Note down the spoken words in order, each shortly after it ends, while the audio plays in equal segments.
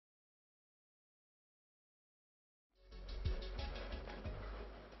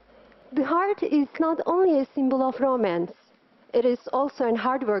The heart is not only a symbol of romance, it is also a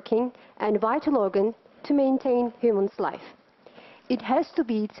hardworking and vital organ to maintain human's life. It has to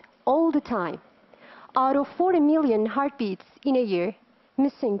beat all the time. Out of 40 million heartbeats in a year,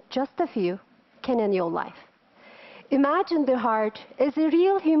 missing just a few can end your life. Imagine the heart as a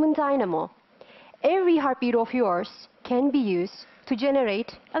real human dynamo. Every heartbeat of yours can be used to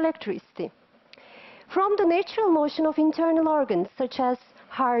generate electricity. From the natural motion of internal organs such as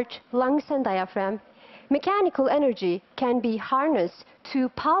heart, lungs and diaphragm, mechanical energy can be harnessed to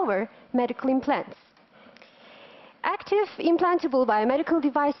power medical implants. Active implantable biomedical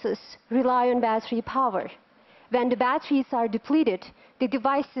devices rely on battery power. When the batteries are depleted, the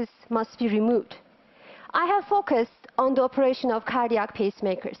devices must be removed. I have focused on the operation of cardiac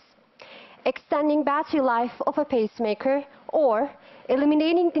pacemakers. Extending battery life of a pacemaker or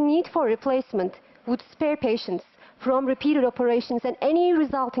eliminating the need for replacement would spare patients from repeated operations and any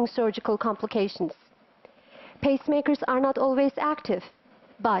resulting surgical complications. Pacemakers are not always active,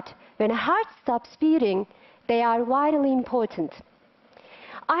 but when a heart stops beating, they are vitally important.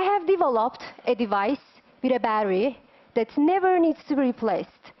 I have developed a device with a battery that never needs to be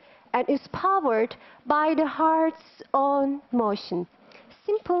replaced and is powered by the heart's own motion.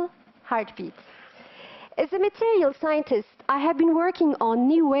 Simple heartbeat. As a material scientist, I have been working on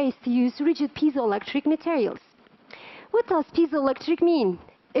new ways to use rigid piezoelectric materials. What does piezoelectric mean?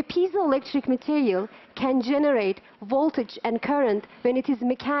 A piezoelectric material can generate voltage and current when it is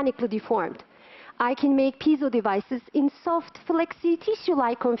mechanically deformed. I can make piezo devices in soft, flexy,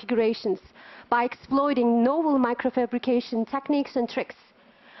 tissue-like configurations by exploiting novel microfabrication techniques and tricks.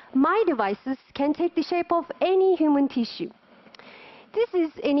 My devices can take the shape of any human tissue. This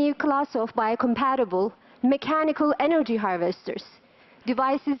is a new class of biocompatible mechanical energy harvesters.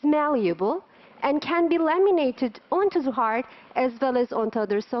 Device is malleable and can be laminated onto the heart as well as onto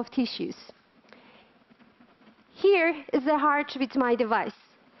other soft tissues. Here is the heart with my device.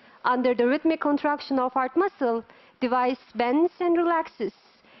 Under the rhythmic contraction of heart muscle, device bends and relaxes,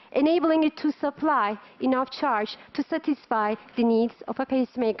 enabling it to supply enough charge to satisfy the needs of a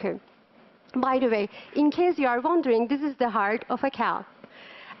pacemaker. By the way, in case you are wondering, this is the heart of a cow.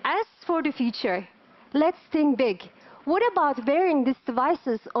 As for the future, let's think big. What about wearing these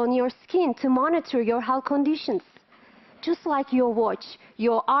devices on your skin to monitor your health conditions? Just like your watch,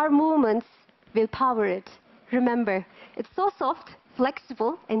 your arm movements will power it. Remember, it's so soft,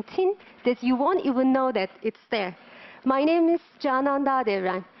 flexible and thin that you won't even know that it's there. My name is Canan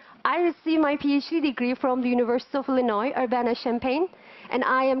Dagdeviren. I received my PhD degree from the University of Illinois, Urbana-Champaign, and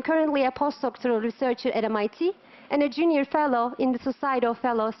I am currently a postdoctoral researcher at MIT and a junior fellow in the Society of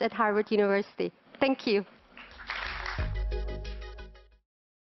Fellows at Harvard University. Thank you.